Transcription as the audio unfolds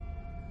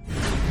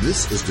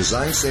This is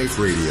Design Safe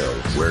Radio,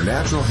 where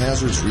natural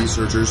hazards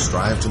researchers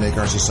strive to make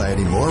our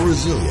society more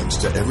resilient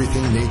to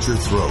everything nature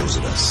throws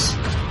at us.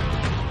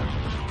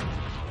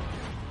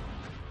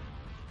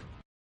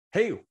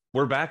 Hey,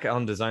 we're back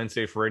on Design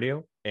Safe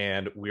Radio,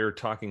 and we're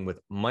talking with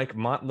Mike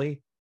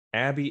Motley,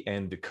 Abby,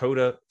 and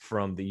Dakota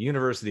from the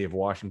University of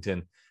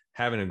Washington,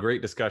 having a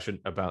great discussion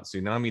about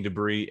tsunami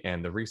debris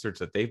and the research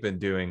that they've been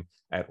doing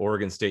at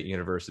Oregon State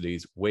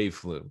University's wave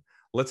flume.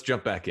 Let's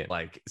jump back in.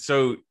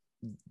 So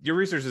your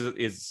research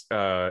is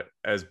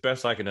as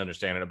best I can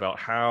understand it, about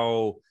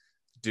how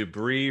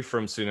debris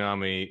from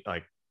tsunami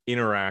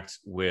interacts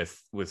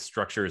with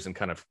structures and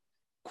kind of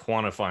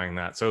quantifying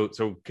that. So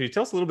can you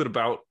tell us a little bit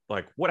about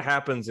what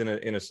happens in a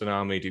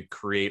tsunami to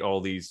create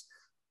all these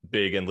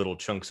big and little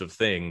chunks of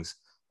things,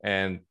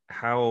 and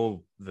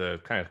how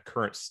the kind of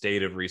current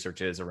state of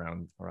research is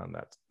around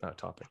that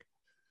topic?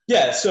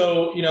 Yeah,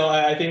 so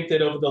I think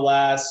that over the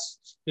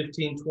last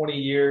 15, 20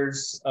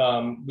 years,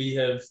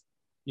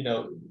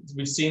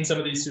 we've seen some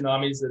of these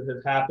tsunamis that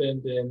have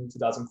happened in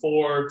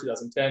 2004,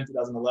 2010,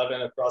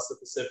 2011 across the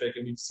Pacific,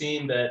 and we've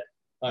seen that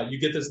you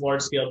get this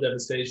large-scale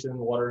devastation,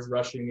 water's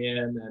rushing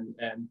in,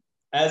 and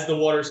as the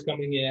water's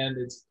coming in,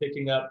 it's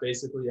picking up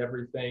basically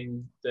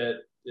everything that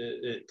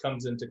it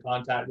comes into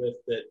contact with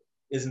that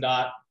is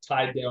not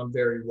tied down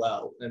very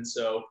well. And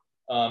so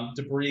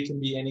debris can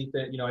be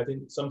anything. I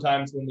think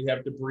sometimes when we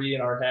have debris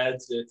in our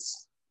heads,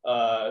 it's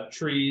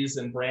trees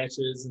and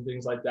branches and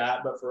things like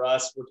that. But for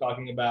us, we're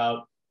talking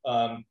about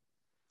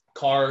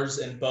cars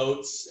and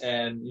boats.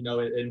 And,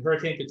 in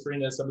Hurricane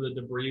Katrina, some of the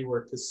debris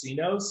were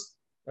casinos,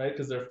 right?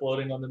 Because they're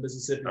floating on the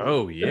Mississippi.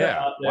 Oh, yeah.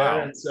 Out there.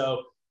 Wow. And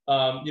so,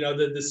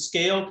 the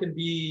scale can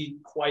be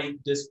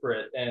quite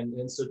disparate.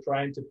 And so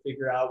trying to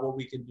figure out what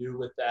we can do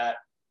with that.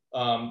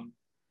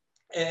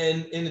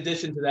 And in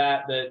addition to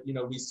that,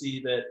 we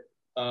see that,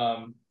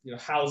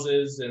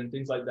 houses and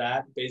things like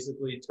that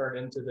basically turn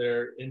into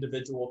their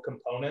individual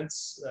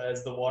components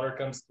as the water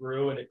comes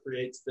through, and it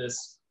creates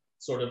this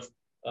sort of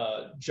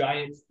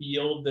giant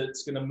field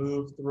that's going to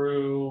move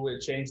through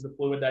and change the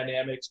fluid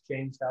dynamics,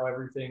 change how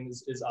everything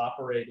is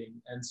operating.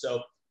 And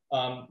so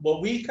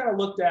what we kind of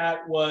looked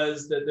at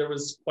was that there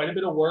was quite a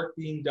bit of work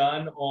being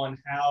done on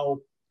how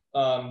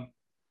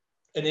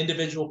an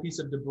individual piece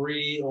of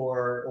debris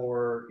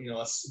or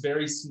a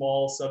very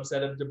small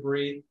subset of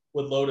debris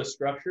would load a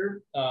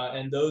structure.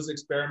 And those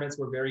experiments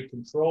were very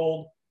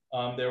controlled.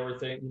 There were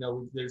things,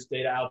 there's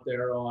data out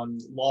there on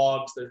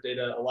logs, there's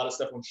data, a lot of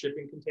stuff on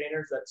shipping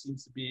containers. That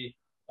seems to be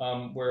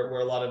where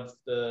a lot of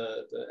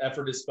the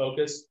effort is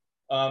focused.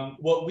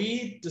 What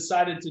we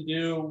decided to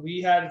do,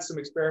 we had some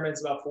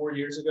experiments about 4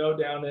 years ago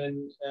down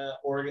in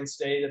Oregon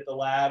State at the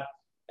lab,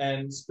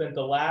 and spent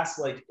the last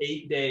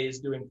 8 days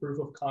doing proof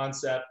of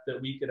concept that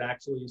we could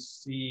actually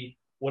see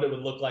what it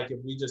would look like if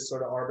we just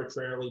sort of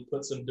arbitrarily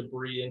put some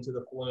debris into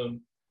the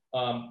flume.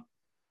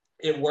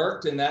 It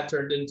worked, and that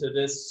turned into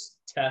this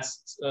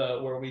test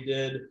where we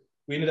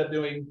ended up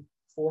doing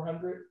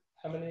 400,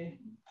 how many?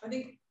 I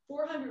think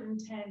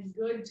 410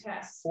 good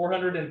tests.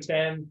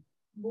 410.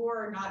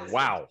 More or not as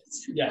wow.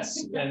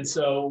 Yes, and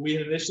so we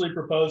had initially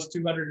proposed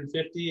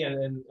 250,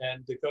 and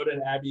Dakota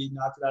and Abby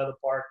knocked it out of the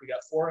park. We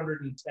got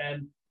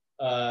 410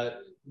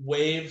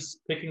 waves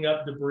picking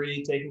up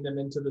debris, taking them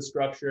into the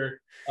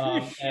structure,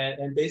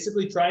 and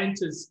basically trying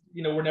to,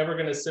 we're never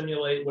going to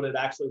simulate what it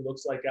actually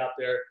looks like out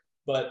there.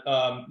 But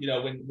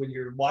when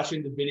you're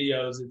watching the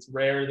videos, it's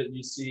rare that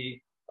you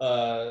see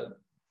a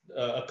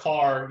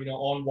car,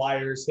 on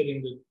wires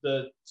hitting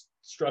the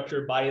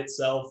structure by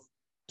itself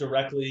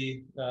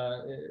directly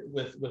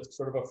with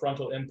sort of a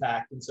frontal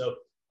impact. And so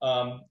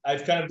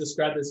I've kind of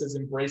described this as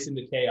embracing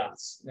the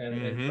chaos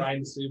and trying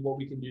to see what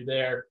we can do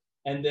there.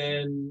 And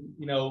then,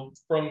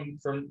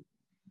 from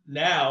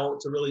now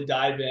to really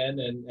dive in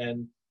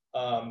and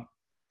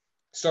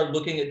start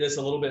looking at this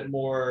a little bit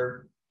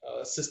more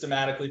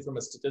systematically from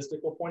a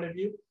statistical point of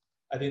view.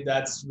 I think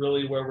that's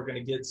really where we're going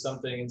to get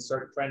something and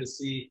start trying to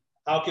see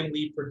how can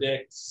we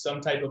predict some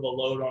type of a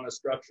load on a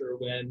structure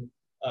when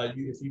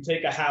if you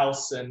take a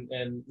house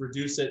and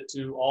reduce it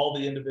to all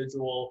the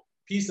individual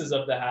pieces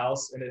of the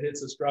house and it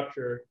hits a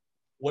structure,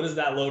 what does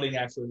that loading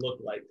actually look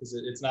like? Because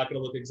it's not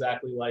going to look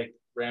exactly like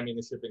ramming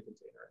a shipping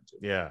container into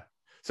it. Yeah.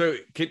 So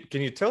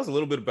can you tell us a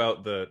little bit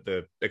about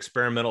the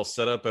experimental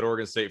setup at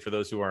Oregon State for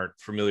those who aren't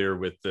familiar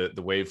with the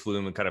wave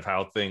flume and kind of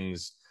how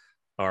things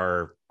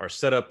are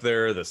set up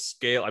there, the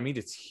scale? I mean,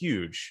 it's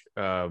huge.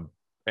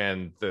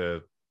 And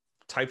the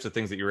types of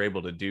things that you're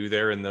able to do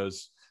there in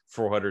those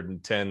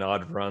 410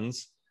 odd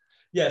runs.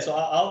 Yeah, so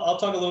I'll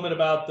talk a little bit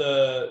about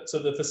the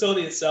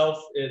facility itself.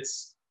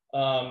 It's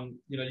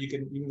you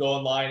can go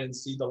online and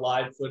see the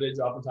live footage.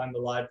 Oftentimes the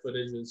live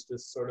footage is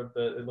just sort of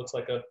it looks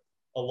like a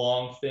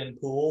long thin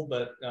pool,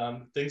 but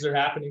things are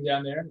happening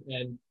down there,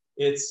 and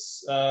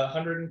it's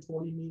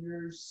 120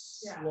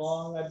 meters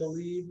long, I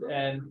believe,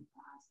 and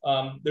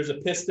there's a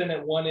piston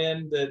at one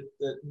end that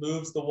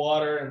moves the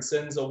water and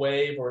sends a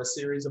wave or a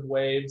series of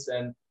waves,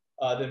 and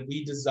then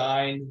we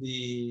designed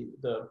the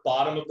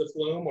bottom of the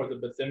flume or the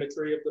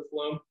bathymetry of the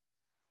flume.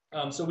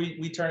 So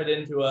we turn it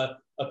into a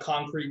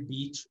concrete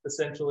beach,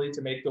 essentially,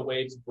 to make the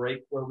waves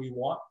break where we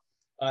want.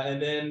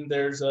 And then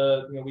there's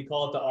we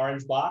call it the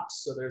orange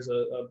box. So there's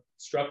a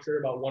structure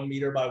about 1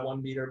 meter by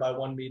 1 meter by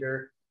 1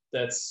 meter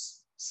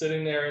that's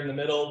sitting there in the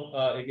middle.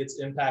 It gets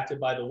impacted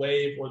by the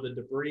wave or the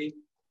debris.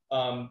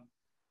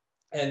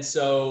 And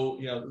so,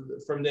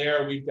 from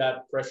there, we've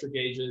got pressure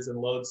gauges and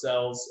load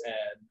cells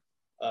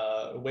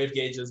and wave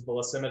gauges,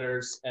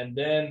 velocimeters. And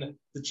then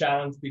the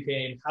challenge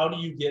became, how do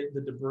you get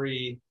the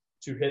debris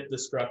to hit the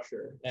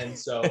structure? And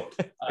so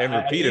and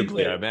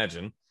repeatedly, I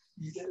imagine.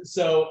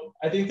 So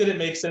I think that it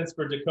makes sense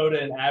for Dakota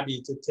and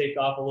Abby to take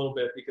off a little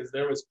bit, because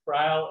there was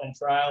trial and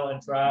error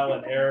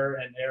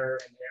and error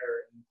and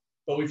error.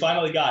 But we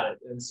finally got it.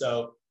 And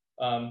so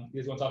you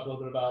guys want to talk a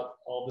little bit about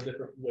all the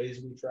different ways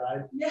we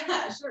tried?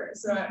 Yeah, sure.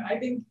 So I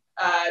think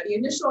the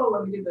initial,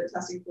 when we did the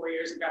testing 4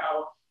 years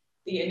ago,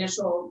 the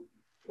initial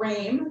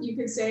frame, you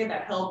could say,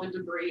 that held the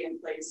debris in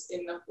place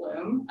in the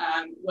flume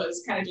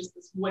was kind of just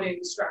this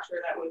wooden structure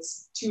that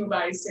was 2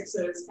 by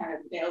 6s kind of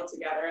nailed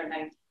together, and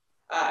then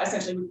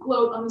essentially would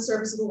float on the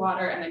surface of the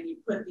water, and then you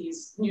put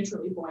these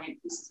neutrally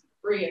buoyant pieces of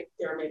debris.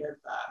 They're made of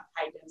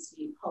high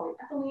density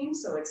polyethylene,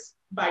 so it's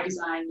by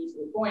design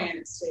neutrally buoyant.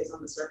 It stays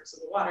on the surface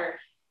of the water,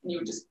 and you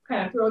would just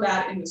kind of throw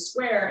that in the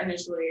square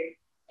initially,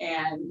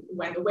 and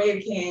when the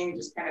wave came,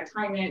 just kind of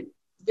time it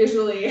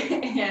visually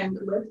and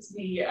lift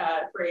the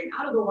frame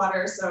out of the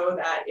water so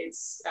that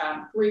it's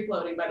free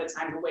floating by the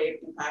time the wave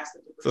impacts the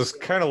debris. So it's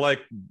kind of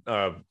like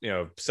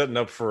setting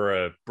up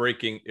for a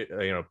break in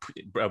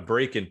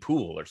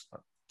pool or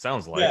something.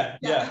 Sounds like.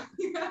 Yeah.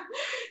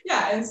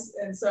 And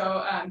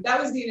so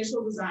that was the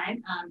initial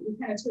design. We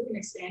kind of took and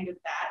expanded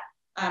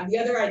that. The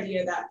other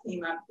idea that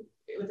came up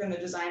within the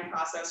design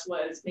process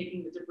was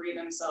making the debris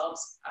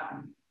themselves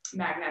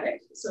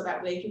magnetic, so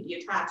that they could be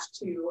attached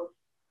to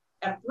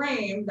a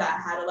frame that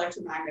had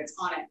electromagnets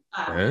on it.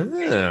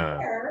 The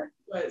idea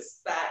was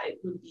that it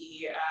would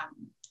be,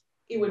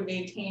 it would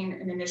maintain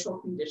an initial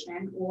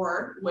condition,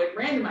 or would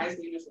randomize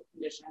the initial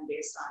condition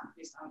based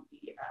on the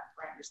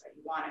parameters that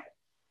you wanted.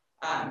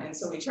 And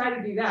so we tried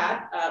to do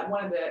that.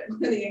 One of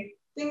the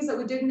things that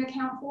we didn't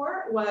account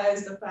for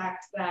was the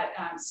fact that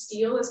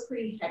steel is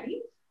pretty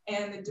heavy,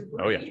 and the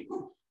debris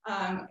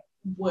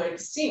would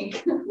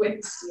sink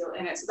with steel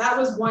in it. So that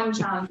was one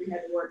challenge we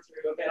had to work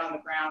through a bit on the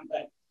ground,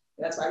 but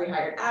that's why we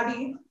hired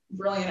Abby,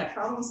 brilliant at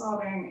problem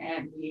solving,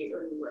 and we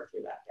worked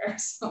through that there.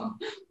 So,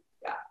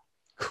 yeah.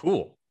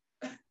 Cool.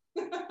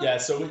 Yeah,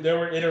 so there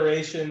were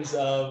iterations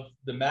of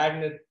the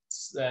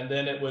magnets, and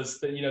then it was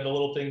the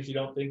little things you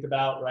don't think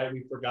about, right?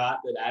 We forgot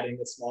that adding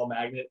a small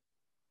magnet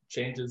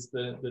changes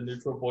the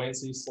neutral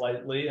buoyancy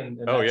slightly, and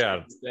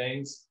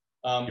things.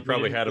 You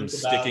probably had them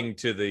sticking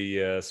to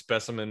the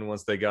specimen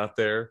once they got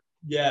there.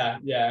 Yeah,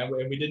 and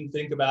we didn't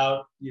think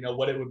about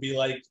what it would be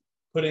like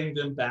putting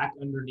them back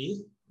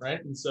underneath.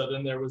 Right. And so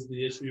then there was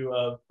the issue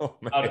of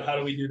how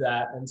do we do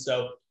that? And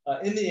so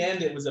in the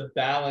end, it was a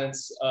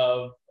balance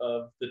of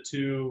the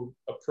two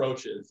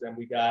approaches. And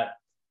we got,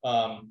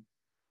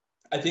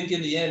 I think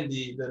in the end,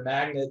 the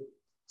magnet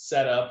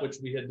setup, which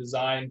we had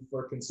designed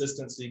for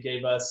consistency,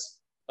 gave us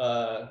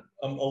a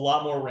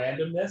lot more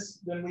randomness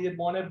than we had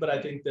wanted. But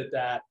I think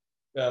that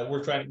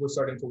we're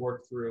starting to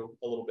work through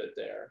a little bit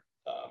there.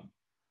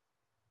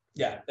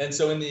 And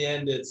so in the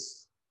end, it's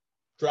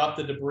drop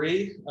the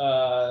debris,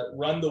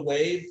 run the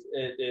wave,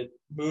 it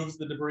moves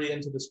the debris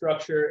into the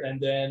structure, and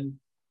then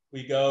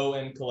we go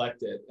and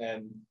collect it.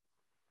 And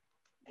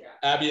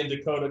Abby and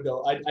Dakota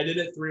go. I did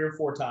it 3 or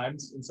 4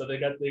 times, and so they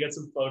got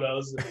some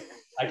photos. And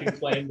I can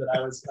claim that I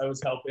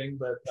was helping,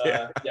 but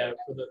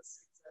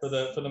for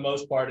the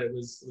most part, it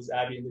was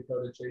Abby and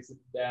Dakota chasing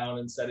them down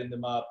and setting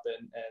them up,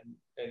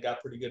 and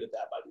got pretty good at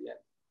that by the end.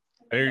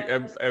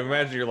 I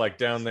imagine you're like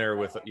down there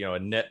with a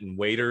net and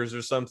waders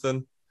or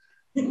something.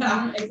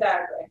 Yeah,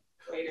 exactly.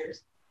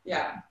 Waiters.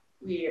 Yeah,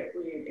 we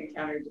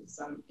encountered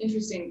some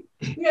interesting.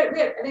 I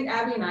think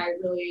Abby and I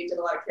really did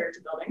a lot of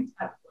character building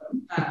at the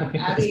Flume.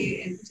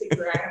 Abby, in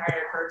particular, I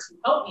hired her to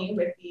help me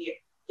with the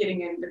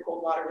getting into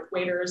cold water with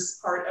waiters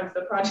part of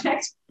the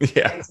project.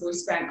 Yeah. And so we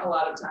spent a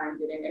lot of time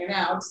getting in and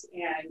out.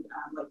 And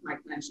like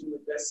Mike mentioned,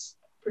 with this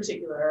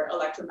particular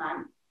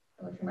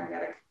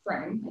electromagnetic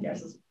frame, I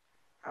guess is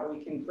how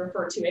we can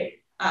refer to it.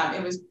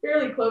 It was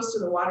fairly close to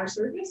the water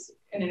surface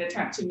in an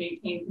attempt to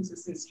maintain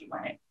consistency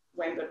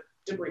when the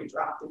debris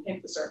dropped and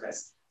hit the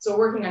surface. So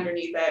working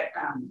underneath it,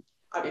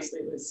 obviously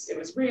it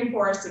was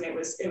reinforced and it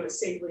was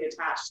safely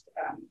attached,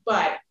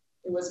 but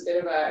it was a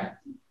bit of a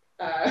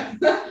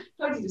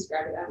how would you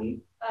describe it,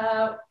 Abby?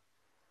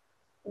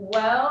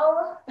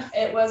 Well,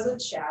 it was a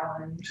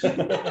challenge.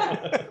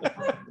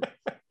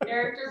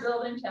 Character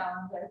building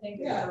challenge, I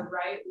think, is the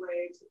right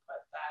way to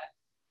put that.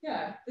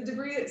 Yeah, the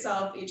debris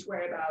itself each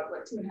weighed about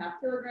 2.5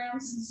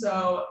 kilograms.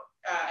 So,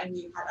 and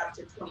we had up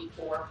to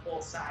 24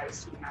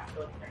 full-size 2.5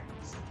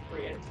 kilograms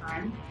debris at a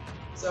time.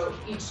 So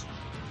each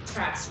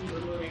test we were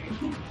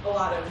moving a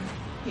lot of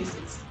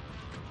pieces.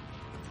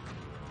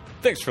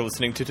 Thanks for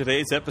listening to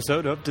today's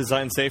episode of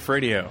Design Safe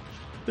Radio.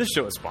 This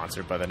show is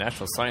sponsored by the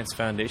National Science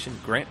Foundation,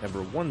 grant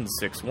number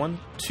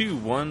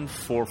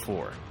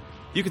 1612144.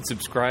 You can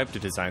subscribe to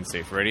Design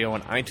Safe Radio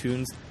on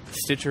iTunes,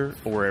 Stitcher,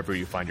 or wherever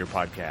you find your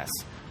podcasts.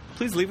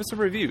 Please leave us a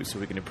review so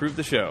we can improve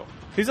the show.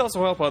 Please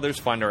also help others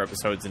find our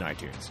episodes in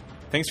iTunes.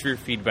 Thanks for your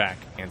feedback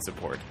and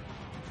support.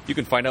 You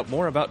can find out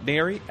more about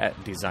NARI at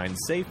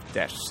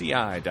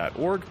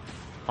designsafe-ci.org,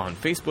 on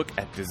Facebook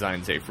at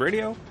Design Safe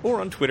Radio,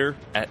 or on Twitter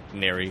at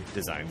NARI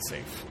Design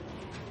Safe.